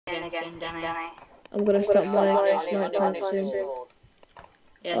soon, Danny. I'm gonna stop mine. It's night time soon.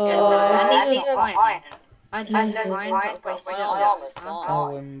 Yes, I need iron. I don't know iron, but wasted it. I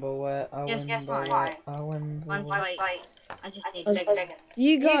wimble it, I Yes, wimble it, I One's wimble it. like, I just need legs.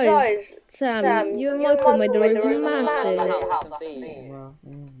 You guys, Sam, you and Michael made the roof massive. Come.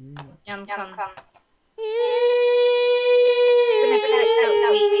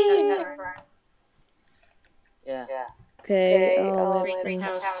 Yeah. Okay, I'll make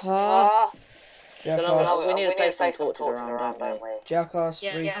them half. Jackass, We need to place some torches around, don't we? Jackass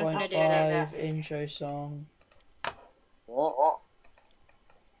Yeah, I'm gonna do 3.5 intro song. What?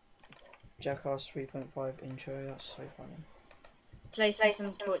 Jackass 3.5 intro, that's so funny. Place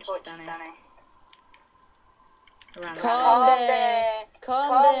some torches, Danny. Around Calm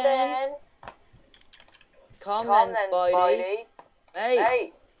then, Spidey.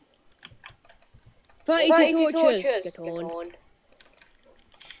 Hey! 32 torches! Get on.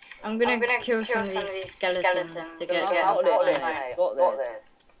 I'm gonna kill some of these skeletons to get Got this.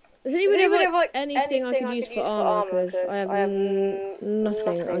 Does anybody have like anything I could use for armor? Because I have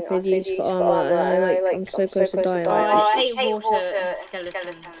nothing I could use for armor, and I'm so close to dying. I hate water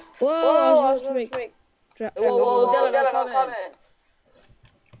skeletons. Whoa! I was about to make. Whoa, Dylan, come in.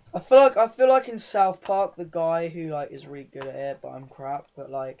 I feel like in South Park, the guy who like is really good at it, but I'm crap. But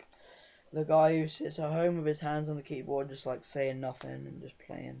like the guy who sits at home with his hands on the keyboard, just like saying nothing and just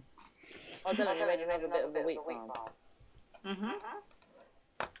playing. Oh, Dylan, you made another bit of a weak farm.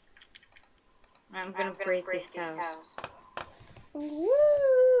 I'm gonna breed these cows. Woo!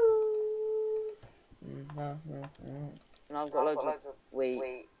 No. And I've got loads of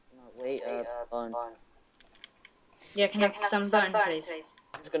wheat, bone. Yeah, can I have some bone, please?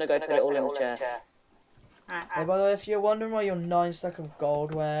 I'm just gonna go put it all in the chest. Hey, by the way, if you're wondering why you're 9 stack of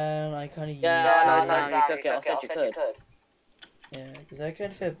gold when I kind of Yeah, I know, Sam, you took it. I said you could. Yeah, because I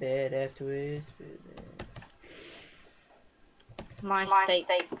could feel bad afterwards. My steak.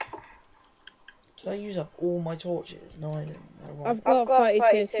 Did I use up all my torches? No, I didn't. I've got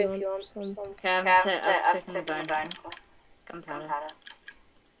 32 if you want some. Okay, I've taken the bone. Gunpowder.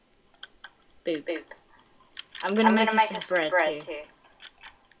 Boop. I'm gonna make some bread too.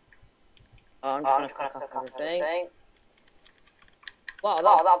 Oh, I'm just gonna cook up everything. Wow,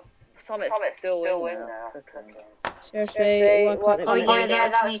 that summit's still in there. Seriously, why can't it Oh be? yeah,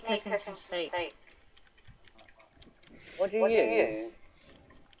 that's me cooking some steak. What do you use?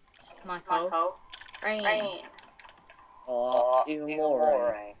 My coal. Rain. Oh, even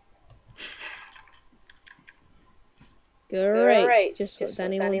more rain. Great, just what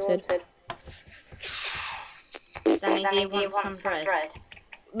Danny wanted. Danny, do you want some bread?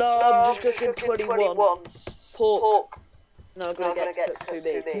 No, I'm just cooking 21. Pork. No, I'm gonna get too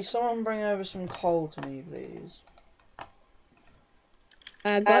big. Can someone bring over some coal to me, please?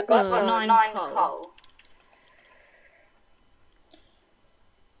 I got 9 coal.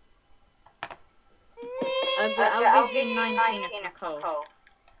 I'll give you 19 of my coal.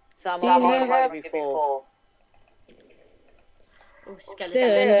 Sam, Do I'll you have before. Oh, skeleton.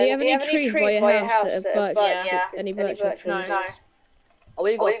 Dylan, do you have any trees by your house that have birch? Yeah. Any birch trees? No. Oh,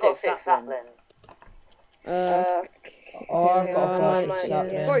 we've got 6 saplings. Oh, I've got a bunch of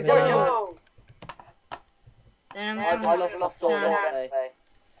saplings. Sorry, Dylan. I lost my sword anyway.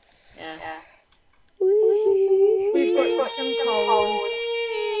 Yeah. Whee! We've got some coal.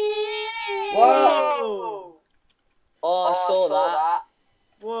 Whoa! Oh, I saw that.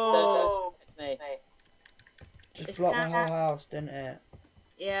 Whoa. Me. Just blocked my whole house, didn't it?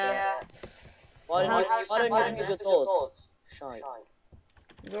 Yeah. Why don't you use your doors? Shite.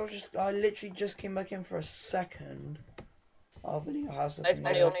 I literally just came back in for a second. Oh, but your house is Open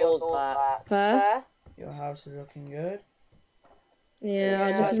looking your good. doors back. Huh? Your house is looking good.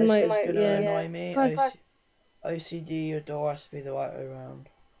 Yeah, this is This my is gonna annoy me. It's quite OCD, your door has to be the right way around.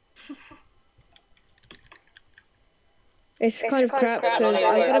 It's kind of crap because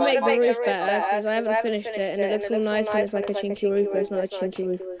I'm gonna make the roof better because I haven't finished it and it looks all nice when it's like a chinky roof, but it's not a chinky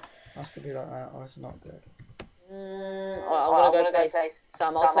roof. Has to be like that, or it's not good. Alright, I'm gonna go place.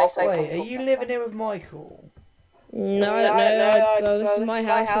 Sam, I'll place. Wait, are you living here with Michael? No, I don't know. Well, this is my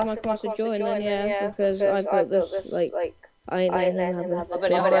house. If Michael wants to join, then yeah, because I've got this like I ain't letting him have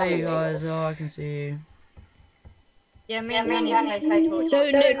it. Hi guys, oh I can see you. Yeah, me and Manny play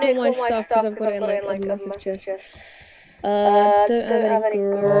Don't nick all my stuff because I've got it in like a massive chest. Don't have any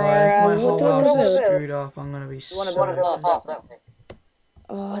Alright, if my What do whole I house is build? screwed up, I'm gonna be so...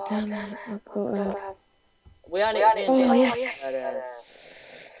 Oh damn it! I've got We only Oh yes.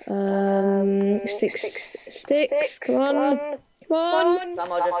 Sticks. Come on.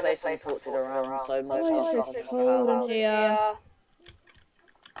 Sam, I'll just place some torches around so much Why is it cold in here?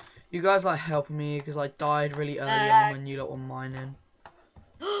 You guys like helping me because I died really early on when you lot were mining.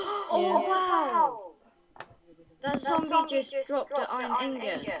 Oh wow! That zombie just dropped an iron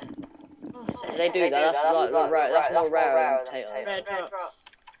ingot. Oh, sick. They do that. That's like the rare. That's more rare than potatoes. Red drops.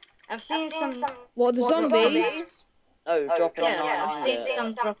 I've seen some. What, the zombies? Oh, dropping an Yeah, iron I've seen ingot.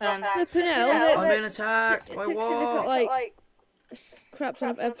 some drop Flipping hell, I'm being attacked by It takes a look at what? like a crap ton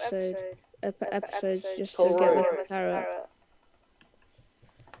of episodes just to get the carrot.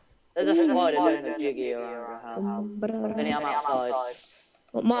 There's a spider doing a jiggy around the house. Vinny, I'm outside.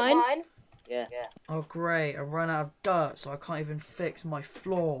 What, mine? Yeah. Oh great, I ran out of dirt so I can't even fix my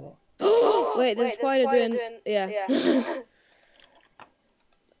floor. Wait, there's a spider doing. Yeah.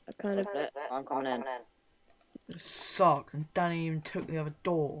 I kind of. I'm coming in. You suck, and Danny even took the other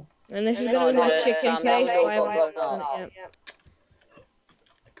door. And this is gonna be my chicken place. I haven't done it yet.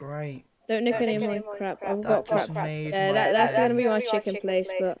 Great. Don't nick any of my crap. I've got That crap. just made Yeah, my that's day. gonna be my chicken place,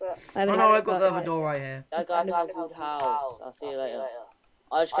 but I haven't. Oh no, even I've got the started other it. door right here. That guy has a good house. I'll see you later.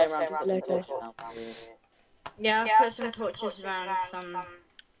 I just came around to put some torches down for you. Yeah, I've put some torches around some.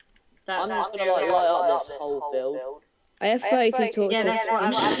 I'm just gonna like light up this whole field. I have 32 torches. Yeah, that's what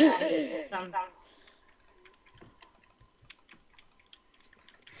I've some.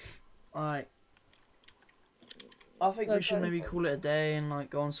 Alright. I think we should maybe call it a day and like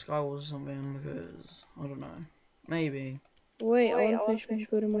go on Skywars or something because I don't know. Maybe. Wait, I want to finish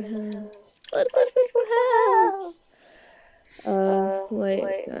building my house. Wait,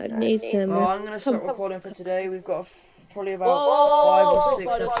 I need some. Well, I'm gonna start recording for today. We've got probably about 5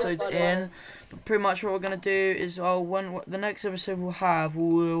 or 6 episodes in. But pretty much what we're gonna do is, when the next episode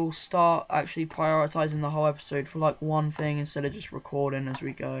we'll start actually prioritizing the whole episode for like one thing instead of just recording as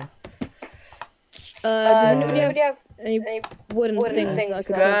we go. Does anybody have any wooden things that I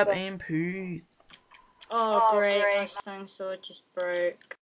could Grab and poo. Oh great, my stone sword just broke.